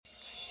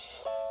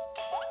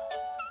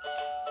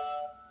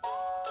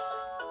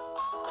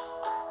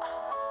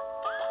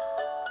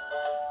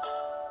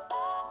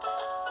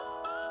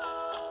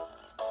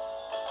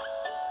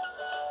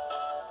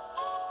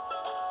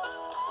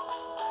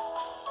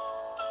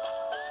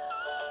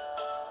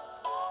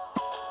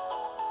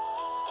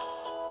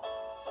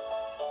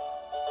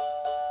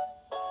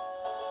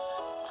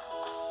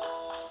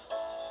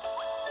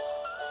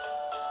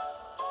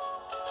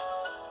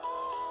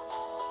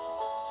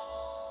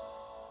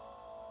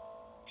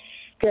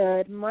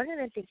Good morning,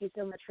 and thank you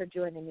so much for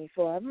joining me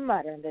for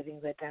Modern Living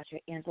with Dr.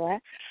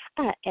 Angela.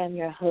 I am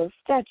your host,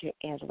 Dr.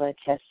 Angela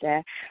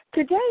Chester.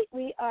 Today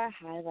we are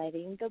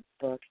highlighting the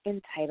book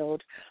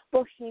entitled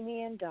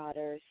Bohemian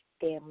Daughters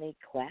Family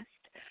Quest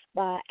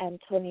by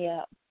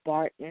Anttonia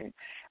Barten.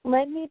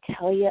 Let me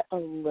tell you a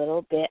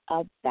little bit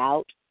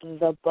about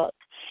the book.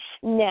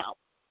 Now,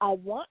 I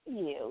want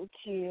you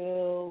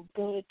to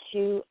go to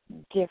two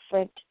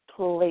different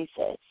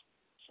places.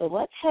 So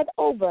let's head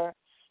over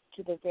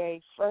to the very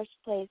first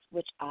place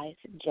which I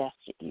suggest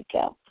that you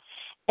go,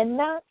 and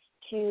that's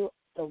to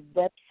the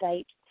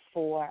website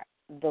for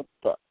the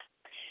book.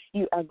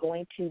 You are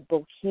going to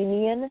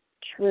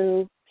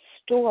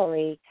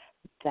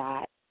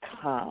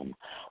BohemianTrueStory.com.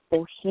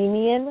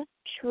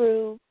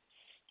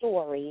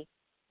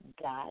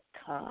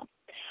 BohemianTrueStory.com.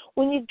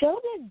 When you go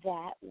to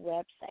that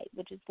website,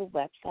 which is the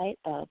website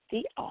of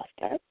the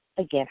author,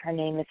 again, her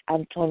name is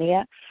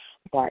Anttonia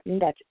Barten.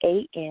 That's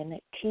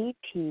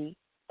ANTTONIABARTEN.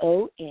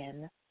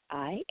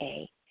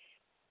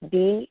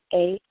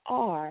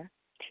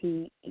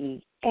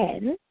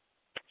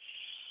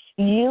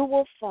 You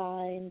will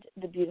find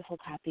the beautiful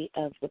copy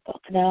of the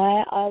book. Now,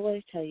 I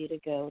always tell you to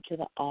go to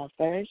the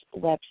author's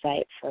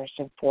website first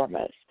and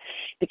foremost,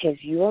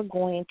 because you are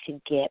going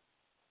to get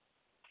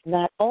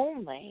not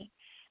only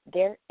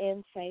their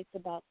insights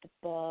about the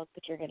book,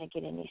 but you're going to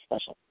get any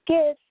special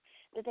gifts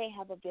that they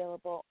have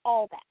available,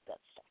 all that good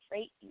stuff,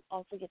 right? You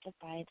also get to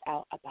find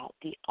out about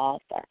the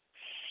author.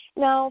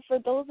 Now, for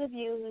those of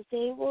you who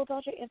say, well,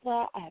 Dr.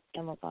 Angela, I have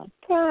Amazon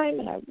Prime,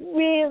 and I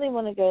really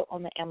want to go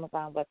on the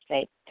Amazon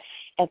website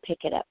and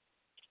pick it up,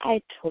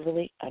 I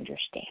totally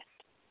understand.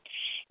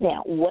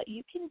 Now, what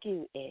you can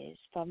do is,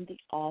 from the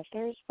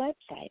author's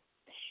website,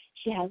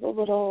 she has a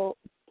little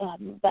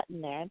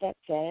button there that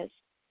says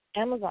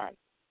Amazon.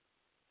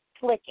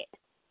 Click it,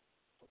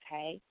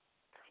 okay?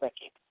 Click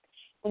it.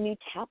 When you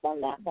tap on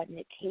that button,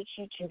 it takes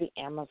you to the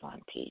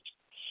Amazon page.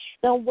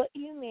 Now, what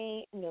you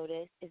may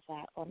notice is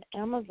that on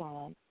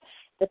Amazon,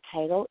 the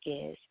title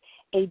is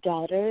A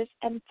Daughter's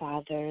and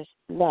Father's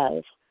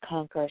Love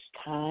Conquers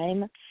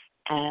Time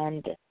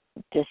and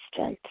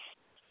Distance.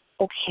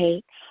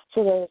 Okay,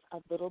 so there's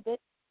a little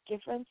bit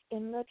difference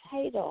in the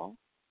title,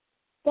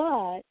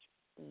 but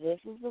this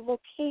is the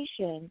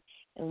location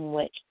in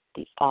which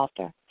the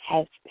author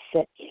has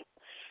set you.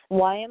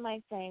 Why am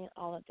I saying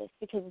all of this?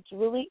 Because it's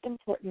really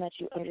important that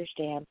you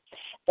understand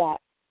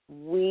that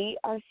we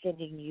are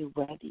sending you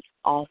where the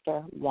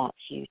author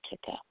wants you to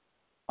go.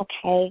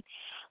 Okay?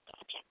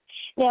 Gotcha.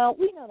 Now,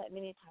 we know that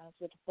many times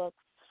with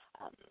books,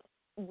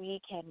 we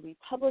can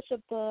republish a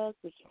book,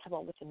 we can come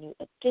up with a new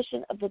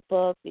edition of the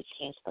book, we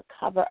change the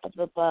cover of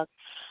the book,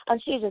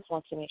 and she just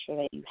wants to make sure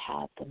that you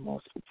have the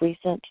most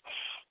recent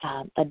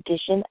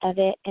edition of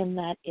it, and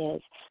that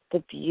is the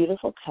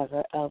beautiful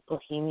cover of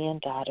Bohemian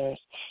Daughters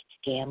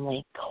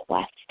Family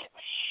Quest.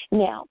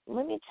 Now,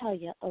 let me tell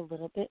you a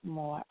little bit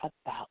more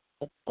about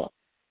the book.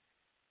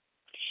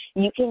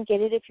 You can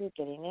get it if you're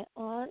getting it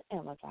on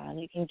Amazon.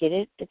 You can get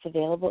it. It's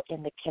available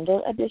in the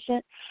Kindle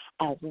edition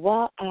as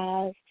well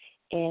as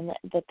in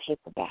the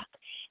paperback.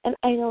 And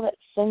I know that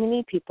so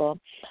many people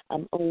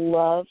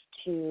love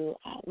to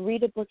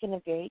read a book in a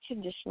very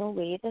traditional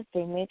way, the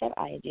same way that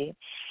I do,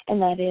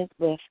 and that is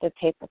with the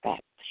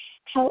paperback.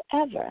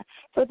 However,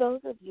 for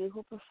those of you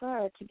who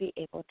prefer to be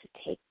able to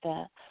take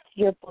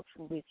your books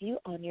with you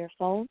on your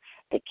phone,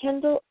 the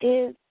Kindle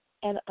is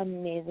an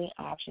amazing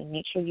option.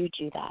 Make sure you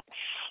do that.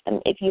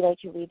 And if you like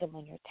to read them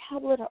on your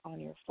tablet or on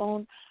your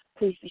phone,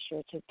 please be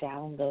sure to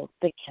download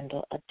the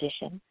Kindle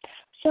edition.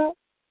 So,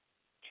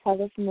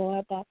 tell us more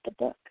about the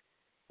book.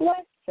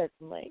 Well,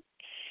 certainly.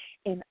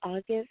 In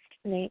August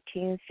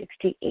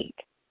 1968,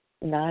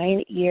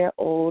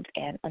 9-year-old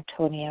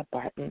Anttonia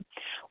Barten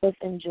was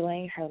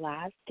enjoying her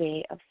last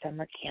day of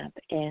summer camp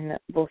in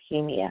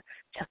Bohemia,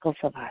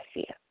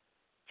 Czechoslovakia,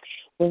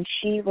 when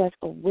she was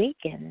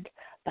awakened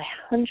by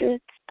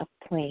hundreds of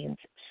planes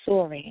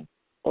soaring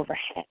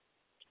overhead.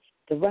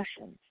 The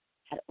Russians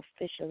had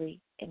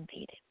officially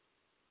invaded.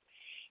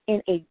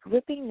 In a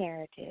gripping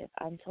narrative,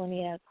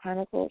 Anttonia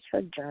chronicles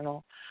her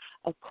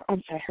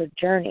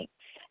journey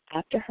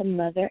after her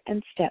mother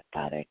and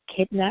stepfather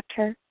kidnapped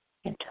her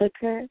and took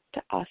her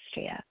to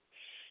Austria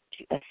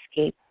to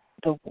escape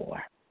the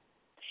war,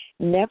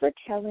 never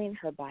telling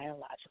her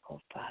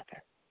biological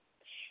father.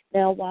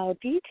 Now, while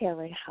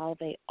detailing how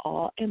they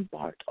all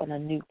embarked on a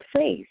new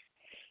place,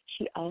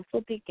 she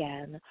also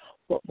began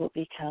what would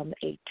become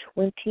a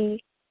 20-year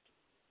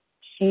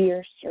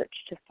search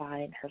to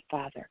find her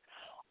father,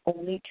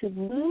 only to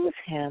lose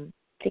him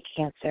to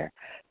cancer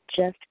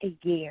just a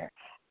year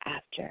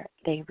after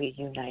they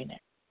reunited.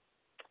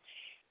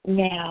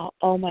 Now,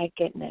 oh my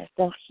goodness.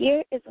 So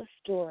here is a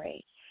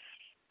story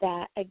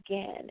that,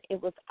 again,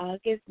 it was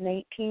August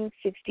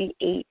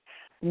 1968,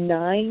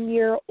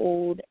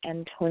 9-year-old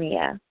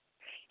Anttonia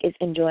is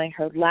enjoying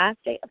her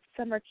last day of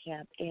summer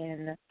camp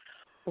in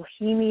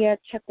Bohemia,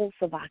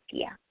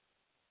 Czechoslovakia.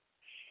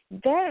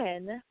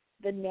 Then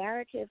the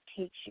narrative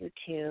takes you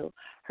to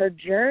her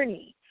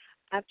journey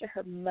after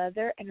her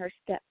mother and her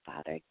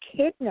stepfather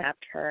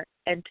kidnapped her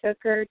and took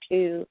her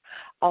to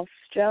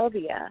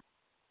Australia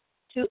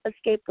to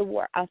escape the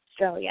war.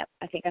 Australia.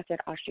 I think I said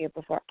Austria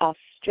before.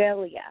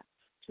 Australia,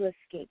 to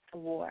escape the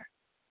war.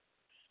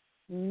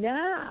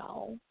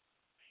 Now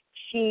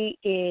she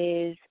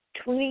is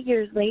 20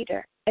 years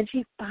later, and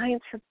she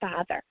finds her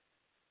father.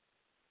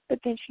 But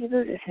then she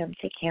loses him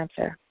to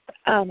cancer.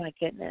 Oh, my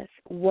goodness.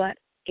 What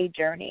a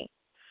journey.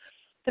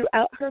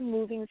 Throughout her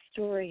moving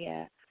story,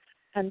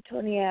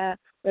 Anttonia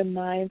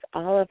reminds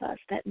all of us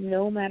that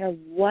no matter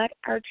what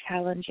our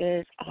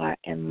challenges are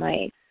in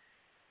life,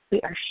 we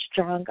are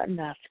strong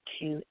enough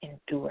to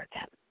endure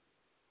them.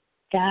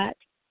 That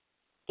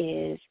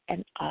is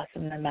an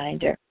awesome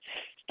reminder,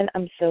 and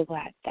I'm so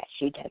glad that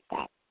she did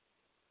that.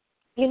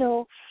 You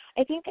know,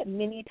 I think that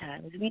many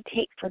times we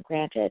take for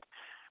granted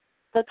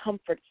the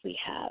comforts we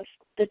have,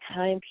 the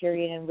time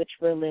period in which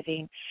we're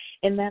living,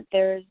 and that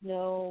there is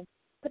no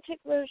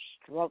particular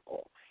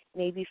struggle,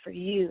 maybe for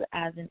you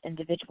as an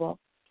individual.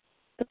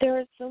 But there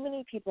are so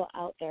many people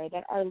out there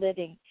that are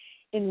living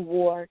in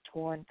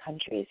war-torn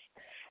countries.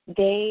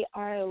 They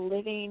are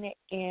living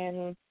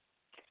in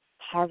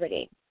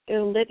poverty.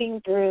 They're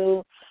living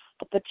through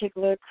a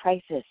particular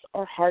crisis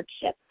or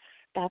hardship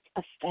that's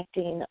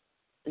affecting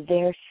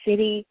their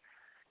city,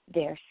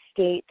 their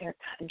state, their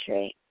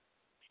country.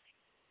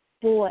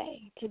 Boy,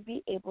 to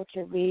be able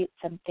to read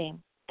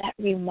something that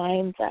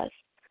reminds us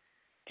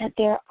that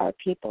there are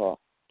people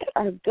that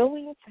are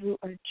going through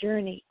a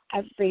journey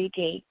every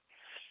day,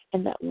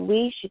 and that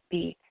we should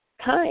be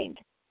kind,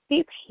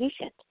 be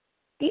patient,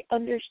 be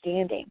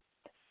understanding.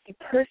 The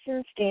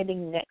person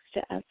standing next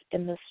to us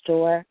in the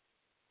store,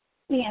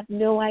 we have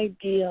no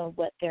idea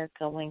what they're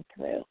going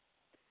through.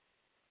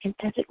 And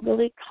does it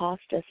really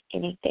cost us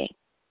anything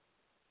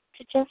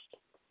to just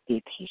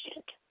be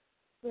patient?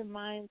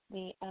 Reminds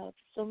me of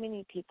so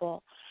many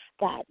people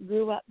that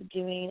grew up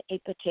during a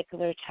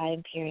particular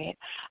time period.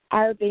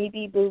 Our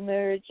baby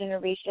boomer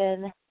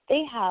generation,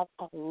 they have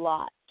a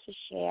lot to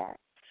share.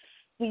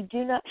 We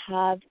do not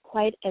have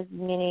quite as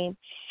many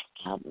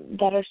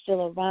that are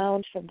still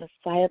around from the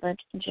silent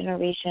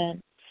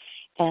generation.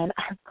 And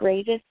our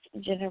greatest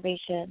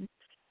generation,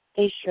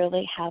 they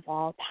surely have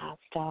all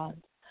passed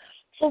on.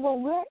 So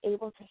when we're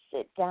able to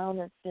sit down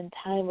and spend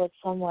time with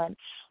someone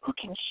who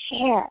can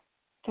share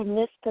from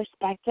this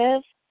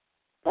perspective,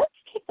 let's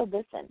take a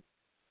listen,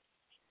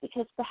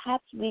 because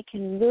perhaps we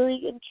can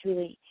really and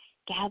truly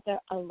gather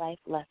a life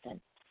lesson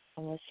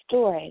from the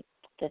story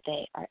that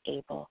they are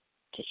able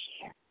to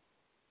share.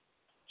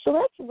 So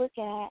let's look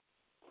at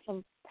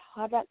some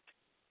product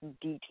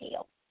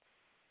detail.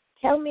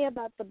 Tell me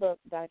about the book,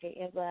 Dr.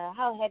 Angela.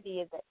 How heavy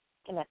is it?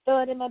 Can I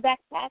throw it in my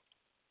backpack?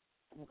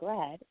 I'm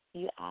glad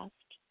you asked.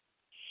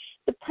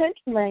 The print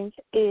length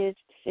is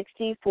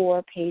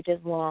 64 pages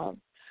long,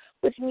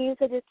 which means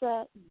that it's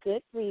a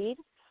good read,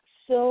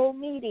 so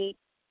meaty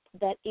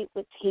that it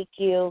would take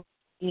you,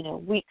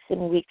 weeks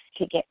and weeks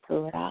to get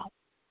through it all.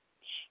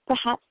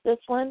 Perhaps this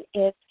one,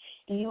 if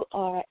you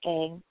are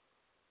a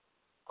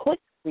quick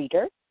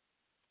reader,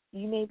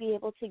 you may be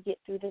able to get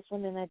through this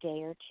one in a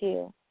day or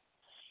two.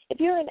 If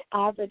you're an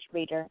average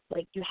reader,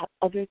 like you have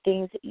other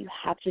things that you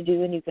have to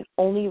do and you can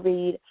only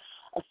read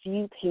a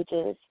few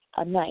pages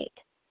a night,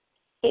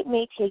 it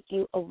may take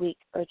you a week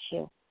or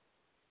two.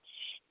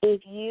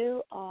 If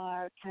you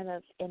are kind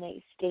of in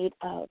a state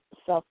of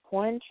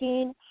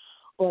self-quarantine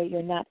or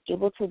you're not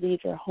able to leave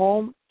your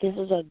home, this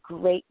is a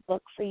great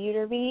book for you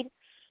to read.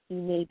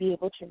 You may be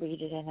able to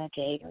read it in a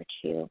day or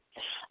two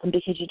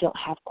because you don't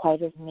have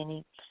quite as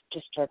many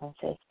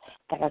disturbances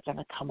that are going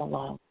to come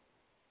along.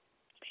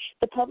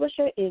 The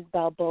publisher is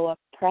Balboa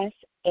Press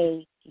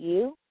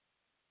AU,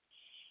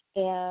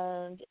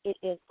 and it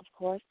is, of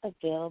course,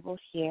 available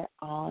here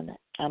on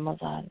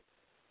Amazon.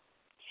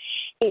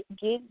 It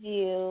gives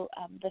you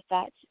the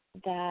fact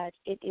that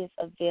it is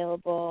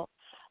available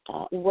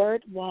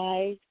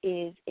word-wise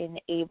is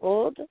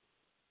enabled,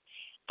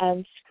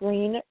 and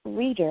screen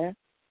reader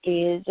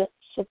is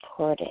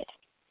supported.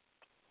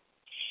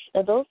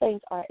 Now, those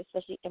things are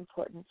especially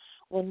important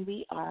when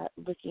we are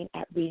looking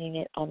at reading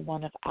it on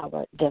one of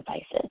our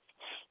devices,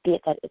 be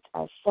it that it's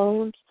our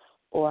phones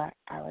or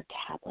our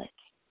tablets.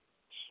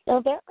 Now,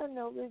 there are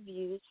no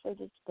reviews for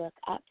this book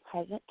at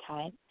present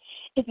time.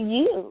 If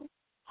you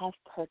have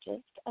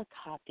purchased a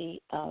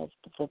copy of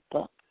the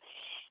book,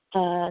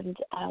 and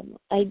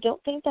I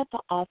don't think that the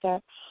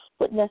author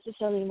would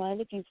necessarily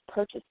mind if you've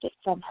purchased it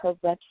from her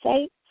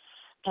website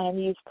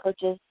and you've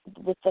purchased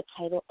with the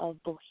title of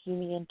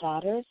Bohemian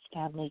Daughters,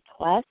 Family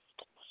Quest,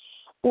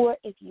 or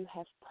if you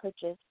have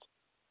purchased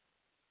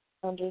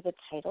under the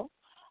title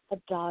of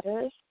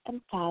Daughters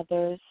and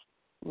Fathers,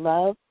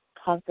 Love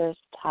Conquers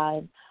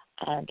Time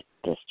and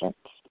Distance.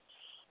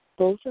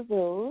 Both of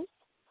those,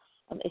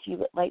 if you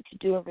would like to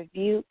do a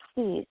review,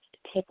 please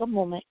take a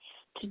moment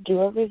to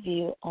do a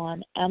review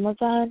on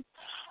Amazon.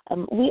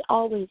 We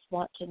always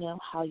want to know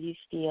how you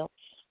feel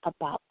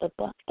about the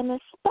book, and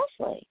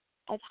especially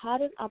I've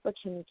had an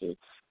opportunity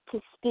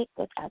to speak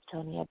with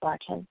Anttonia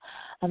Barten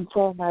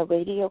for my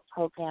radio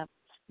program,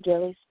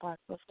 Daily Spark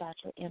with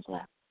Dr.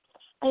 Angela.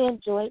 I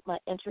enjoyed my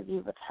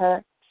interview with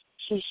her.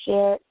 She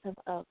shared some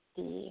of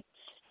the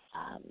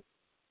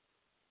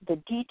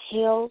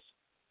details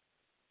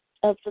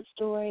of the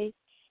story,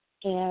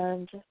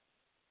 and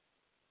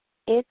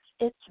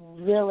it's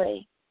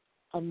really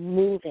a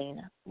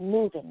moving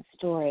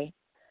story.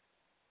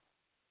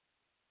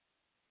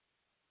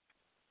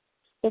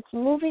 It's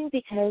moving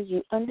because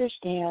you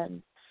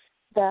understand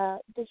the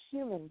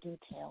human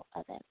detail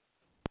of it,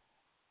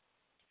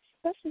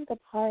 especially the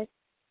part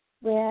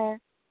where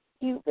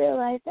you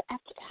realize that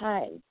after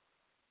time,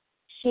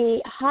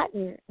 she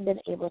hadn't been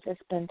able to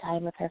spend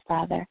time with her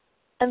father,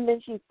 and then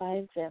she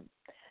finds him.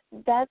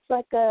 That's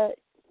like a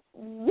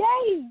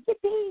yay,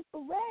 yippee,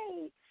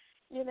 hooray!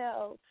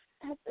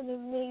 That's an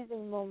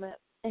amazing moment,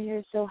 and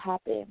you're so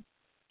happy.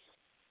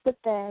 But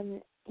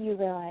then you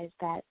realize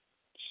that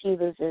she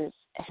loses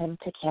him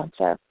to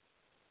cancer,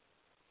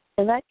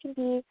 and that can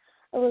be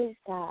really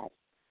sad.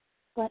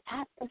 But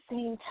at the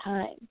same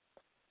time,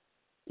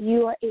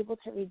 you are able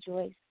to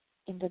rejoice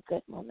in the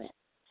good moment.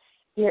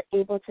 You're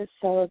able to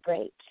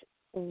celebrate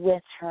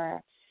with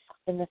her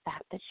in the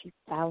fact that she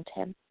found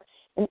him.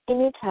 And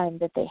any time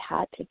that they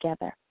had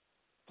together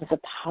was a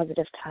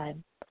positive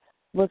time,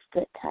 was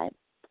good time.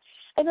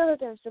 I know that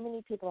there are so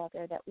many people out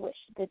there that wish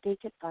that they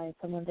could find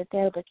someone that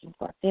they're looking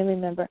for, a family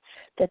member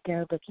that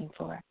they're looking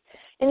for.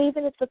 And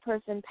even if the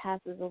person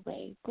passes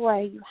away, boy,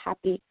 are you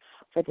happy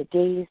for the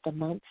days, the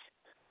months,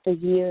 the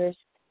years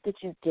that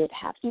you did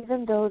have,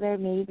 even though there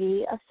may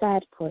be a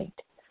sad point.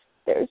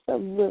 There's a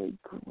really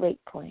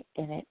great point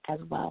in it as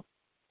well.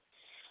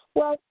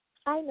 Well,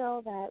 I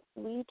know that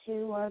we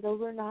too, although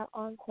we're not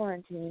on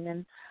quarantine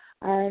and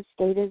our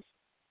state is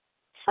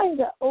kind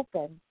of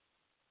open,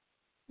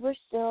 we're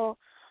still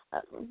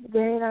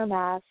wearing our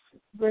masks.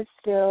 We're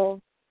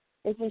still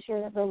making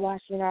sure that we're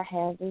washing our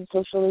hands and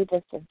socially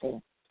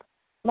distancing.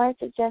 My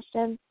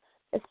suggestion,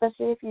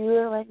 especially if you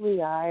are like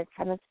we are,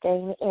 kind of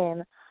staying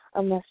in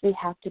unless we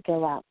have to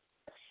go out,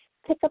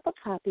 pick up a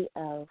copy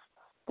of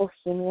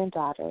Bohemian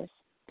Daughters,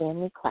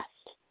 Family Quest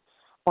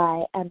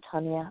by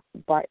Anttonia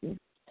Barten.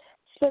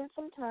 Spend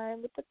some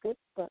time with a good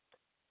book,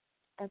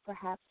 and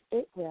perhaps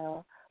it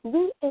will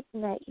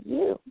reignite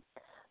you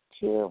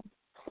to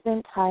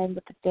spend time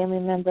with a family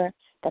member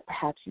that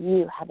perhaps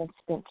you haven't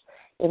spent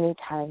any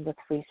time with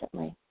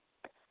recently.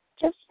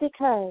 Just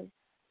because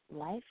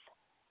life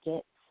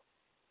gets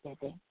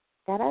busy.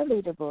 Got our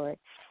leaderboard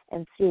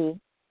and see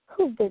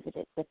who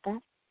visited with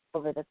us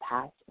over the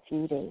past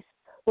few days.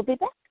 We'll be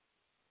back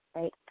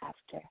right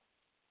after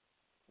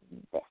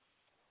this.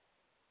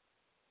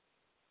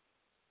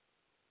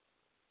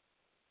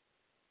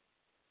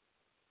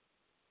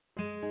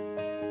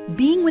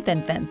 Being with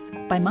Infants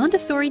by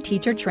Montessori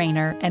teacher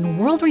trainer and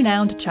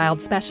world-renowned child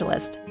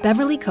specialist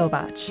Beverly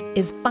Kovach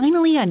is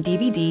finally on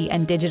DVD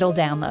and digital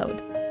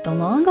download. The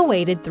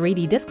long-awaited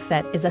 3D disc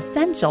set is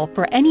essential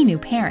for any new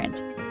parent,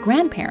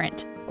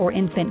 grandparent, or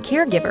infant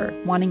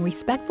caregiver wanting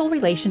respectful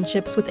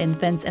relationships with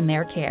infants and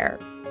their care.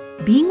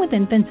 Being with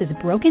Infants is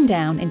broken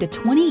down into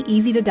 20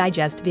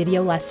 easy-to-digest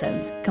video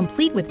lessons,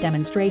 complete with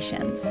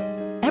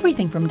demonstrations.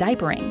 Everything from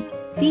diapering,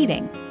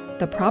 feeding,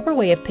 the proper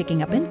way of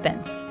picking up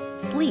infants,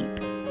 sleep,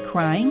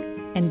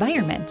 crying,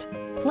 environment,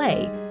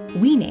 play,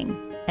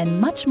 weaning, and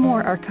much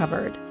more are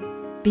covered.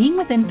 Being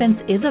with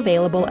Infants is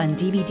available on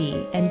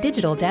DVD and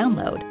digital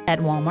download at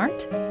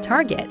Walmart,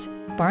 Target,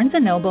 Barnes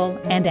 & Noble,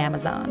 and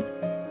Amazon.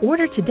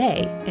 Order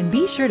today and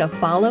be sure to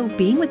follow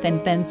Being with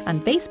Infants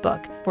on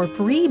Facebook for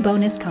free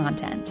bonus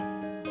content.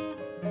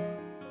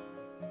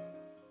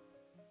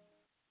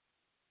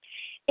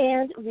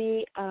 And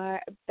we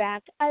are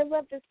back. I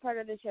love this part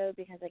of the show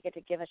because I get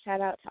to give a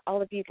shout-out to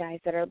all of you guys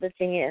that are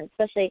listening in,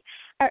 especially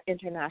our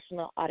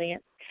international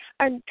audience.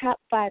 Our top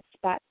 5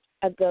 spots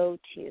go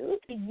to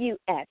the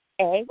USA,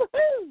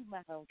 woohoo,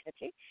 my home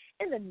country,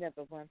 in the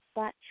number 1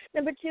 spot.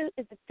 Number 2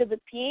 is the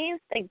Philippines.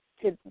 Thanks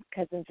to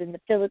cousins in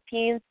the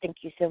Philippines. Thank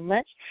you so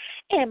much.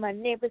 And my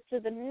neighbors to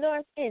the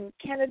north in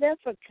Canada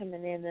for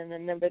coming in the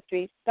number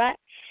 3 spot.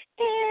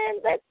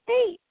 And let's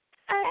see,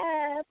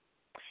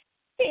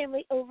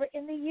 family over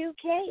in the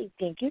UK.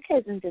 Thank you,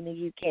 cousins in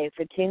the UK,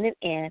 for tuning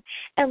in.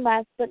 And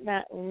last but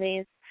not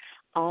least,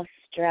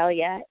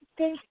 Australia.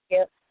 Thank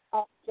you,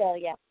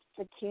 Australia,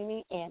 for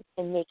tuning in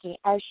and making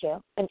our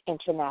show an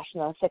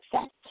international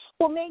success.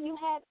 Well, may you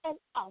have an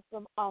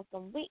awesome,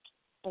 awesome week,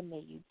 and may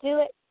you do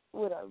it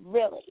with a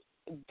really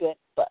good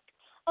book.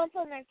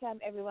 Until next time,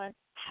 everyone,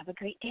 have a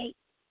great day.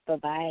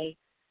 Bye-bye.